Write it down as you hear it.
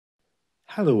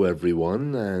Hello,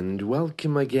 everyone, and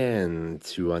welcome again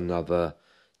to another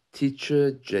Teacher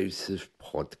Joseph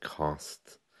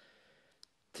podcast.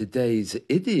 Today's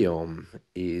idiom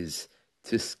is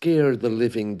to scare the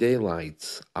living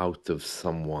daylights out of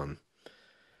someone.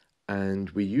 And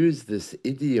we use this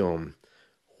idiom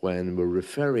when we're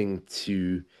referring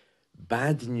to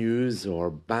bad news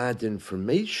or bad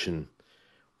information,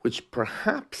 which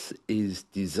perhaps is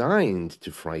designed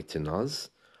to frighten us,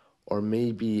 or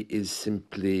maybe is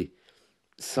simply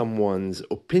someone's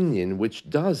opinion which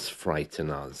does frighten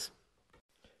us.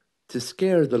 To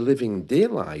scare the living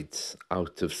daylights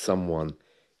out of someone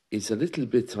is a little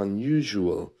bit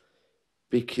unusual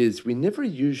because we never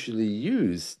usually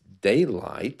use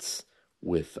daylights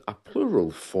with a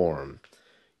plural form.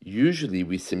 Usually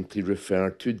we simply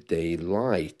refer to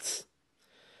daylight.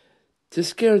 To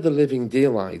scare the living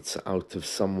daylights out of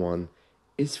someone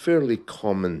is fairly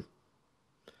common.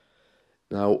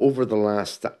 Now, over the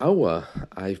last hour,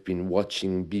 I've been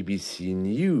watching BBC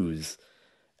News,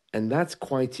 and that's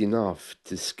quite enough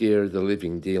to scare the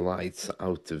living daylights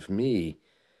out of me.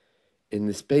 In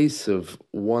the space of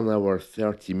 1 hour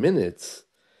 30 minutes,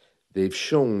 they've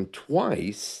shown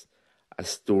twice a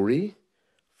story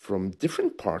from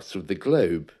different parts of the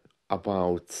globe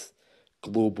about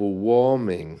global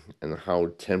warming and how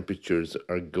temperatures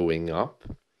are going up.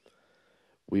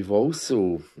 We've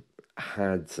also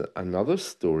had another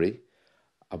story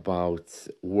about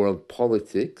world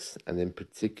politics, and in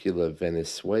particular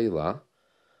Venezuela.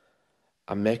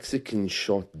 A Mexican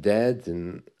shot dead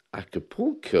in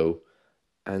Acapulco,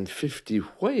 and 50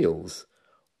 whales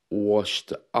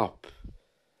washed up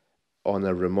on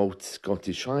a remote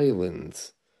Scottish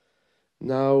island.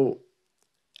 Now,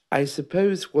 I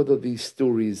suppose whether these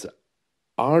stories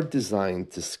are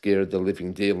designed to scare the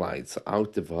living daylights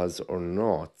out of us or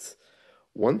not,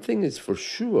 one thing is for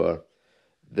sure,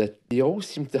 that they all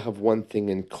seem to have one thing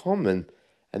in common,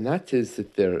 and that is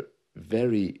that they're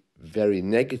very, very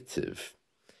negative.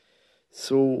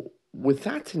 So with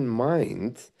that in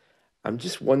mind, I'm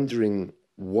just wondering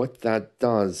what that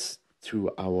does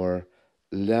to our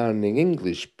learning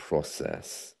English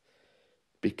process.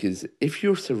 Because if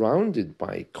you're surrounded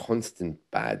by constant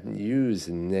bad news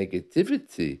and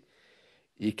negativity,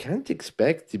 you can't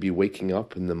expect to be waking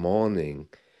up in the morning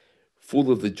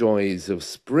full of the joys of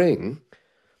spring,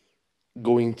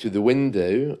 going to the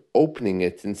window, opening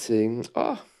it and saying,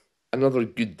 another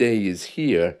good day is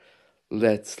here,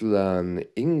 let's learn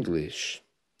English.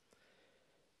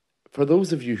 For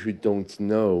those of you who don't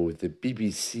know, the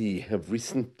BBC have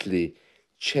recently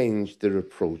changed their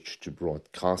approach to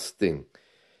broadcasting.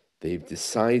 They've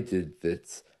decided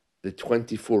that the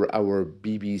 24-hour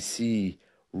BBC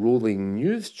rolling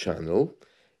news channel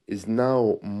is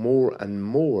now more and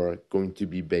more going to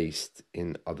be based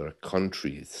in other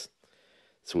countries.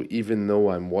 So even though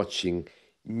I'm watching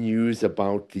news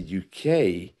about the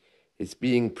UK, it's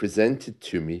being presented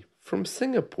to me from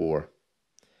Singapore.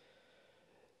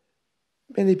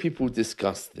 Many people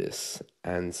discuss this,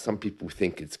 and some people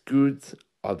think it's good,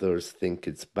 others think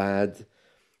it's bad.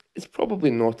 It's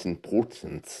probably not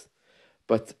important,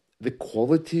 but the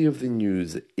quality of the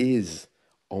news is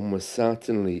almost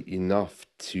certainly enough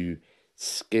to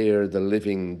scare the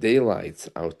living daylights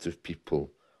out of people,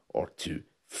 or to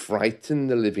frighten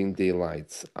the living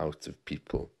daylights out of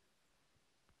people.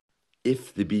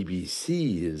 If the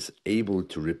BBC is able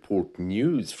to report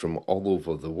news from all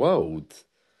over the world,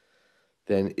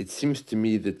 then it seems to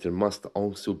me that there must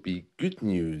also be good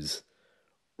news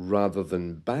rather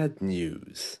than bad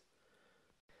news.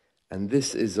 And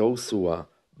this is also a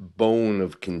bone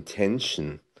of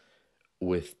contention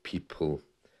with people.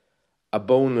 A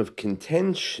bone of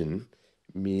contention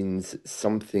means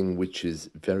something which is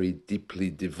very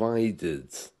deeply divided.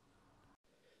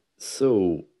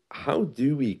 So, how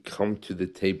do we come to the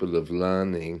table of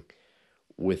learning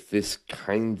with this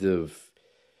kind of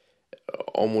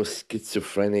almost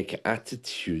schizophrenic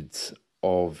attitude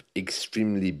of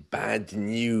extremely bad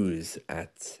news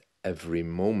at every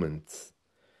moment?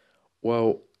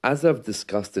 Well, as I've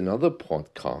discussed in other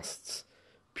podcasts,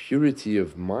 purity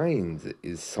of mind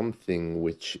is something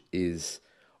which is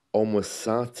almost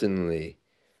certainly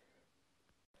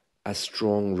a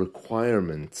strong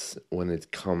requirement when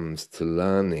it comes to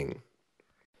learning.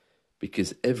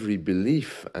 Because every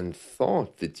belief and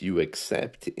thought that you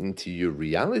accept into your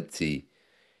reality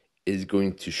is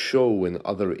going to show in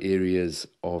other areas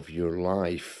of your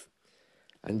life.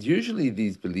 And usually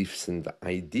these beliefs and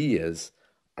ideas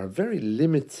are very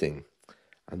limiting,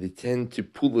 and they tend to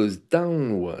pull us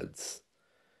downwards.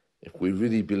 If we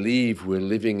really believe we're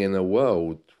living in a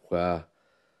world where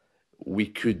we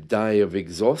could die of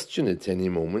exhaustion at any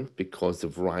moment because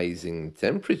of rising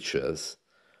temperatures,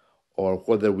 or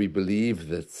whether we believe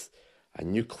that a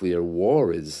nuclear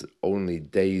war is only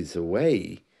days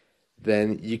away,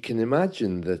 then you can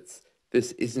imagine that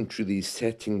this isn't really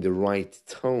setting the right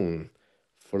tone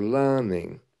for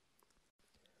learning.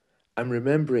 I'm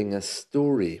remembering a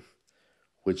story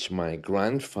which my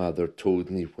grandfather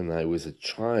told me when I was a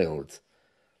child.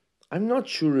 I'm not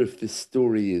sure if this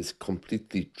story is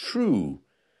completely true,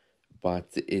 but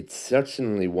it's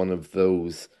certainly one of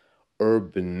those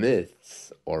urban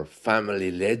myths or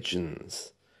family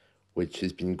legends which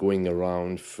has been going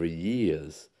around for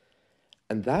years.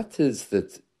 And that is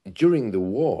that during the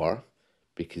war,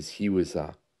 because he was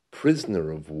a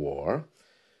prisoner of war,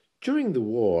 during the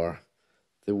war,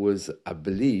 there was a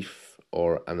belief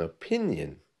or an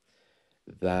opinion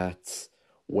that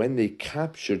when they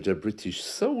captured a British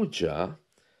soldier,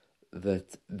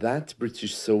 that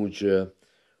British soldier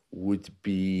would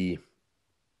be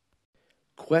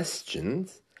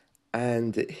questioned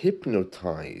and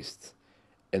hypnotized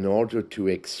in order to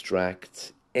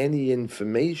extract any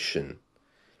information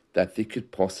that they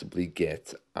could possibly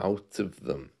get out of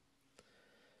them.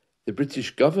 The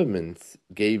British government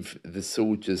gave the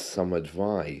soldiers some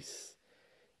advice.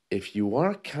 If you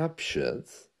are captured,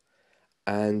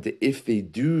 and if they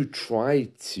do try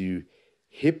to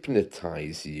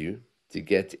hypnotize you to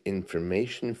get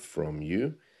information from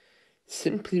you,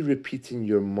 simply repeat in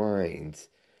your mind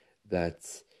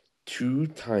that 2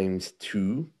 times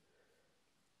 2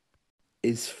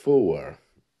 is 4,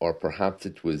 or perhaps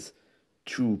it was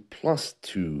 2 plus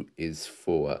 2 is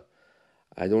 4.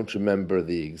 I don't remember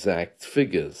the exact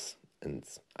figures, and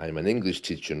I'm an English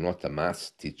teacher, not a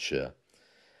maths teacher.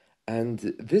 And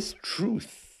this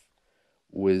truth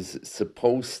was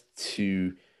supposed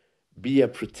to be a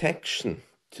protection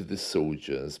to the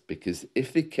soldiers, because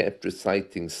if they kept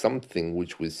reciting something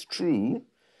which was true,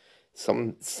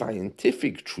 some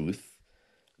scientific truth,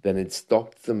 then it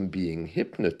stopped them being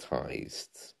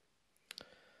hypnotized.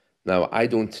 Now, I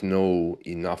don't know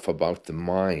enough about the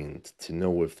mind to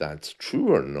know if that's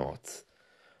true or not,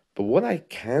 but what I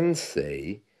can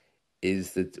say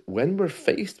is that when we're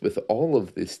faced with all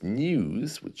of this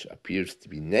news, which appears to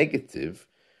be negative,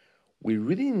 we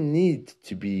really need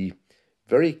to be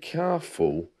very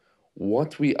careful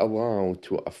what we allow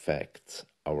to affect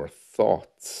our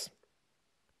thoughts.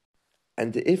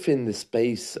 And if in the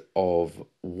space of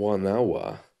 1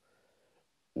 hour,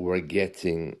 we're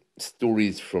getting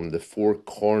stories from the 4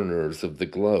 corners of the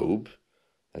globe,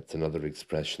 that's another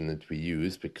expression that we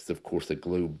use because, of course, a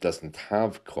globe doesn't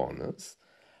have corners,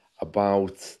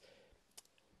 about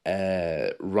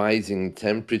rising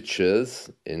temperatures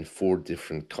in 4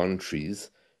 different countries,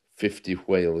 50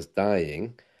 whales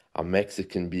dying, a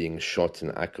Mexican being shot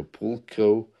in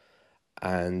Acapulco,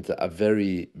 and a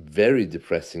very, very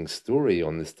depressing story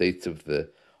on the state of the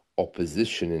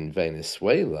opposition in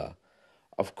Venezuela.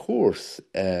 Of course,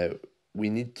 we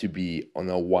need to be on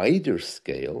a wider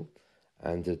scale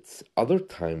and at other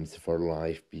times of our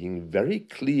life being very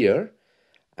clear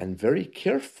and very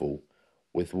careful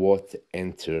with what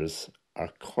enters our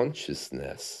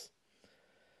consciousness.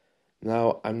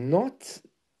 Now, I'm not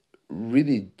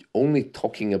really only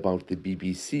talking about the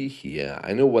BBC here.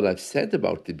 I know what I've said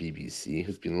about the BBC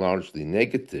has been largely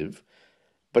negative,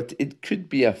 but it could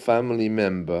be a family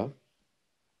member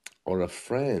or a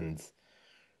friend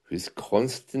who's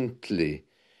constantly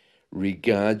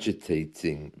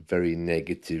regurgitating very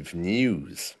negative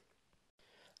news.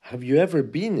 Have you ever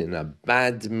been in a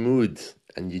bad mood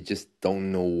and you just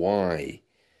don't know why?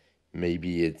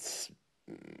 Maybe it's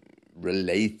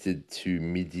related to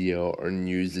media or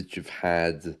news that you've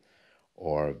had,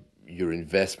 or your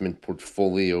investment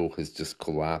portfolio has just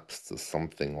collapsed or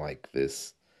something like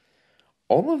this.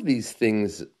 All of these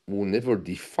things will never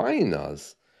define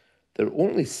us. They're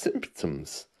only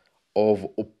symptoms of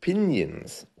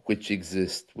opinions which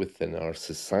exist within our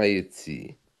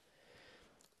society.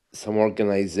 Some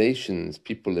organizations,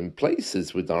 people in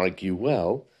places would argue,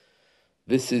 well,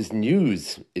 this is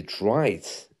news, it's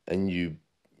right, and you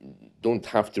don't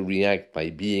have to react by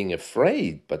being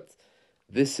afraid, but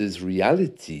this is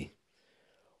reality.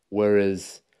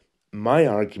 Whereas my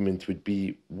argument would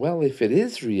be, well, if it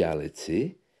is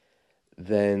reality,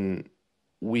 then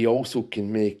we also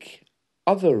can make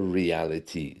other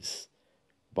realities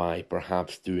by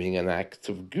perhaps doing an act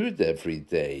of good every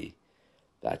day.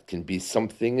 That can be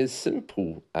something as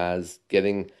simple as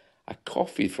getting a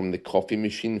coffee from the coffee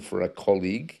machine for a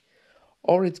colleague,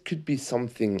 or it could be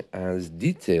something as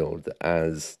detailed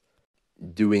as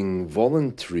doing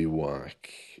voluntary work,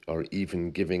 or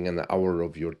even giving an hour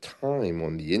of your time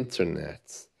on the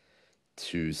internet,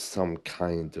 to some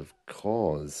kind of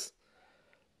cause.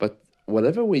 But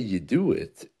whatever way you do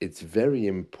it, it's very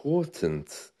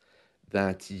important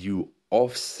that you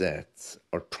offset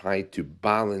or try to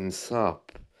balance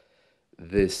up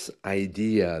this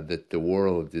idea that the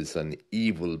world is an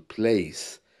evil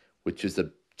place, which is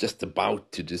just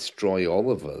about to destroy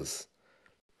all of us.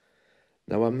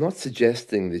 Now, I'm not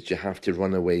suggesting that you have to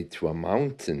run away to a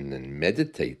mountain and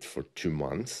meditate for 2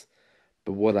 months,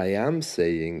 but what I am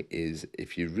saying is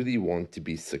if you really want to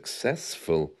be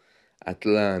successful at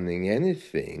learning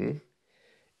anything,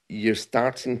 your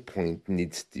starting point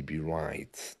needs to be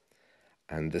right.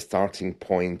 And the starting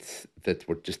point that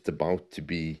we're just about to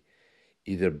be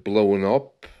either blown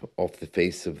up off the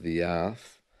face of the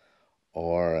earth,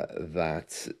 or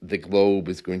that the globe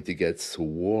is going to get so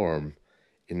warm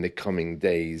in the coming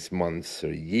days, months,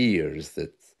 or years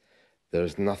that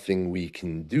there's nothing we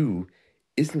can do,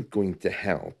 isn't going to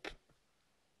help.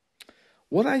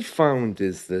 What I found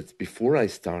is that before I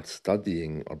start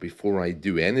studying or before I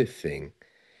do anything,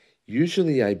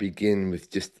 usually I begin with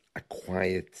just a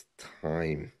quiet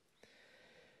time.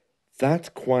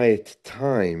 That quiet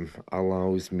time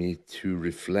allows me to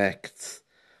reflect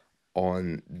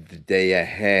on the day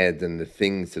ahead and the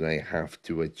things that I have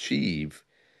to achieve.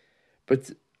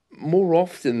 But more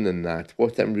often than that,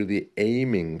 what I'm really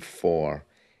aiming for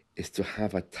is to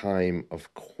have a time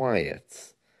of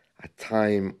quiet, a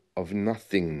time of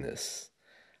nothingness,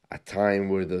 a time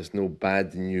where there's no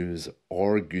bad news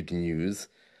or good news,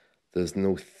 there's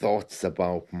no thoughts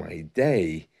about my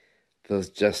day, there's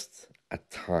just a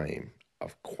time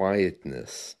of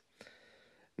quietness.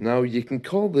 Now, you can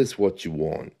call this what you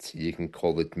want. You can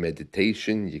call it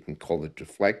meditation, you can call it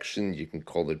reflection, you can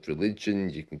call it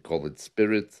religion, you can call it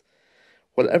spirit.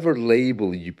 Whatever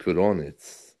label you put on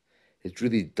it, it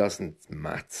really doesn't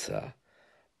matter.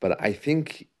 But I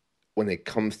think when it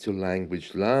comes to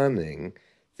language learning,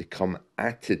 to come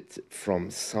at it from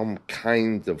some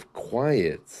kind of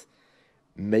quiet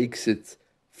makes it,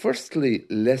 firstly,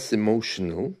 less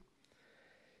emotional.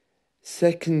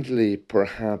 Secondly,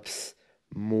 perhaps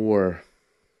more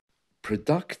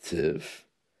productive.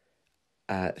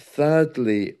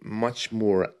 Thirdly, much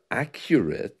more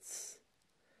accurate.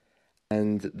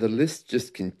 And the list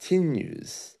just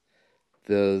continues.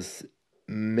 There's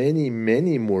many,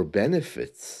 many more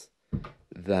benefits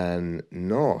than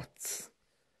not.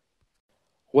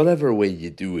 Whatever way you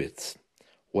do it,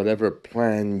 whatever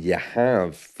plan you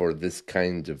have for this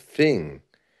kind of thing,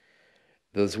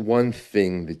 there's one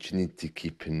thing that you need to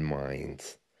keep in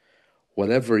mind.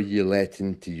 Whatever you let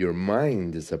into your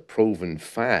mind as a proven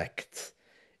fact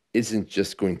isn't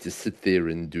just going to sit there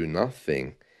and do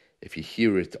nothing. If you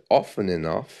hear it often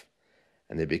enough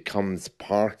and it becomes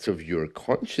part of your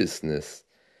consciousness,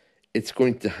 it's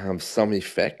going to have some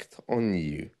effect on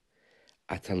you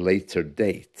at a later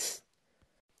date.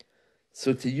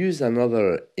 So to use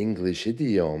another English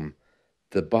idiom,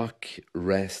 the buck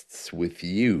rests with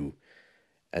you.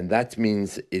 And that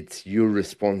means it's your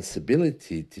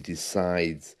responsibility to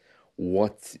decide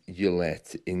what you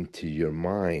let into your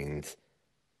mind.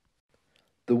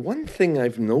 The one thing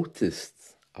I've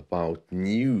noticed about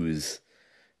news,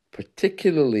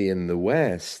 particularly in the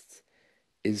West,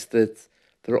 is that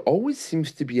there always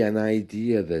seems to be an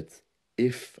idea that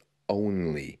if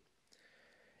only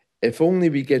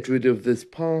we get rid of this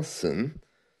person,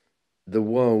 the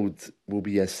world will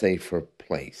be a safer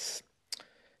place.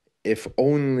 If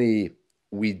only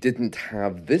we didn't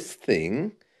have this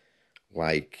thing,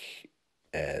 like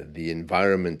the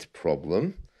environment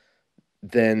problem,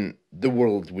 then the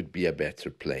world would be a better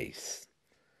place.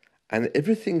 And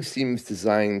everything seems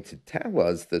designed to tell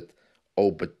us that,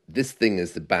 oh, but this thing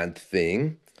is the bad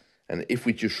thing, and if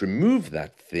we just remove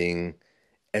that thing,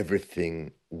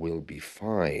 everything will be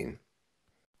fine.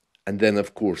 And then,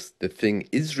 of course, the thing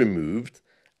is removed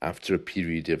after a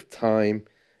period of time,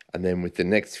 and then with the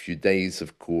next few days,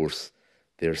 of course,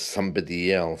 there's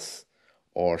somebody else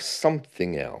or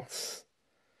something else.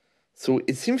 So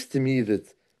it seems to me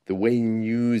that the way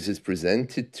news is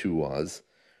presented to us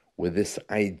with this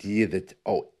idea that,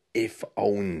 oh, if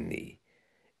only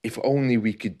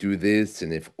we could do this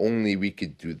and if only we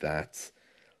could do that,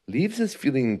 leaves us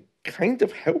feeling kind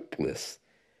of helpless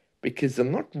because they're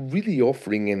not really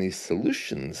offering any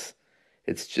solutions.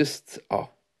 It's just, oh,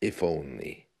 if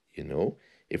only,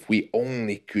 if we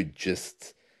only could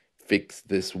just fix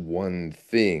this one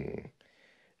thing,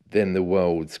 then the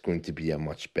world's going to be a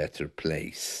much better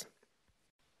place.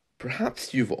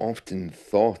 Perhaps you've often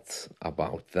thought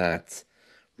about that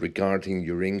regarding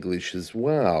your English as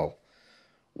well.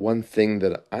 One thing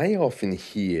that I often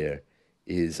hear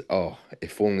is, oh,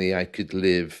 if only I could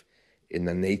live in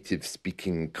a native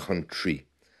speaking country,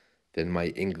 then my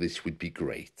English would be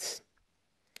great.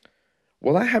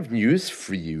 Well, I have news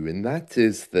for you, and that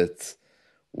is that,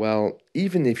 well,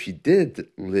 even if you did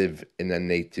live in a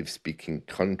native speaking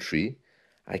country,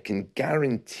 I can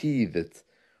guarantee that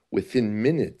within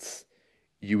minutes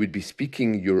you would be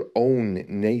speaking your own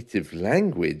native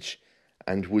language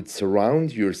and would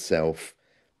surround yourself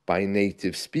by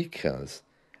native speakers,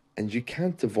 and you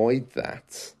can't avoid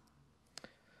that.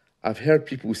 I've heard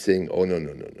people saying, oh, no,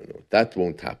 that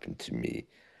won't happen to me.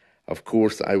 Of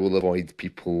course, I will avoid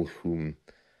people who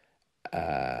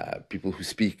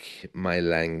speak my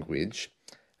language,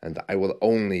 and I will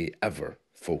only ever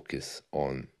focus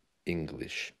on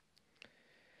English.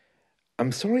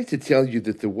 I'm sorry to tell you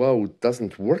that the world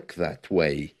doesn't work that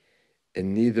way,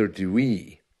 and neither do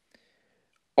we.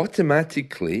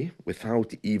 Automatically,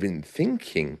 without even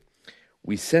thinking,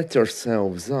 we set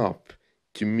ourselves up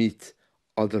to meet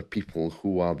other people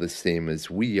who are the same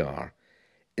as we are.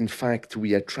 In fact,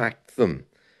 we attract them.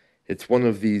 It's one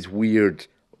of these weird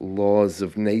laws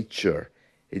of nature.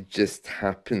 It just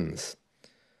happens.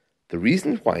 The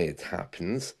reason why it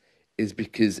happens is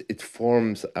because it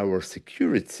forms our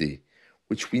security,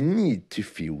 which we need to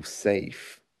feel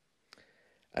safe.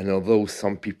 And although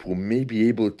some people may be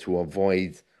able to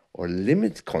avoid or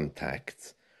limit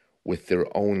contact with their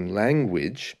own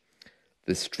language,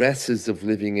 the stresses of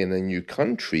living in a new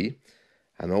country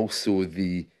and also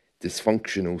the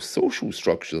dysfunctional social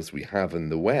structures we have in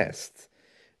the West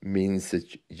means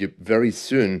that very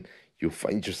soon you'll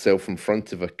find yourself in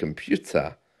front of a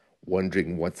computer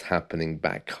wondering what's happening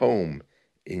back home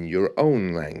in your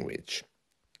own language.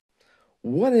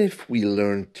 What if we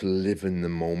learned to live in the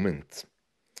moment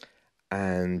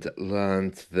and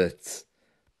learned that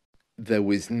there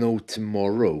was no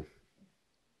tomorrow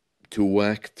to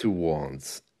work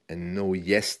towards and no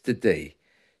yesterday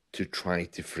to try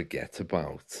to forget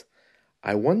about?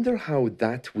 I wonder how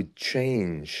that would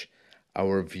change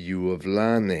our view of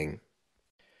learning.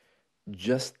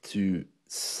 Just to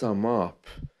sum up,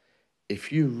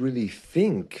 if you really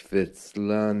think that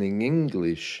learning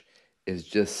English is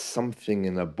just something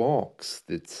in a box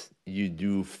that you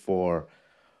do for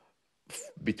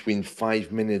between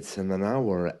 5 minutes and an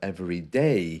hour every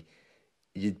day,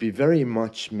 you'd be very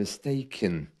much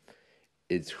mistaken.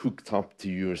 It's hooked up to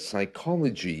your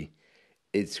psychology.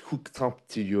 It's hooked up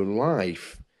to your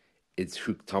life. It's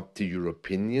hooked up to your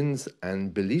opinions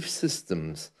and belief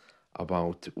systems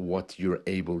about what you're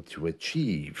able to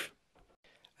achieve.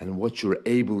 And what you're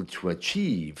able to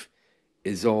achieve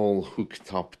is all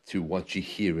hooked up to what you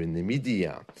hear in the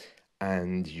media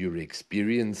and your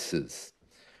experiences.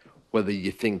 Whether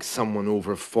you think someone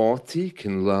over 40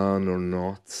 can learn or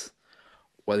not,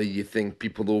 whether you think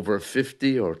people over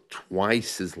 50 are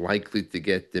twice as likely to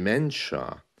get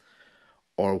dementia,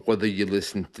 or whether you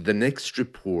listen to the next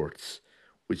reports,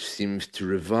 which seems to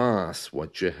reverse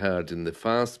what you heard in the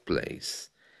first place.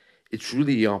 It's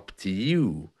really up to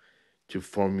you to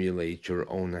formulate your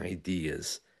own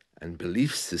ideas and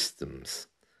belief systems.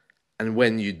 And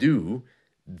when you do,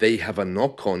 they have a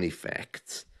knock-on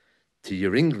effect to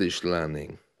your English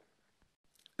learning.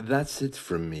 That's it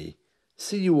from me.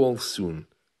 See you all soon.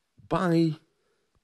 Bye.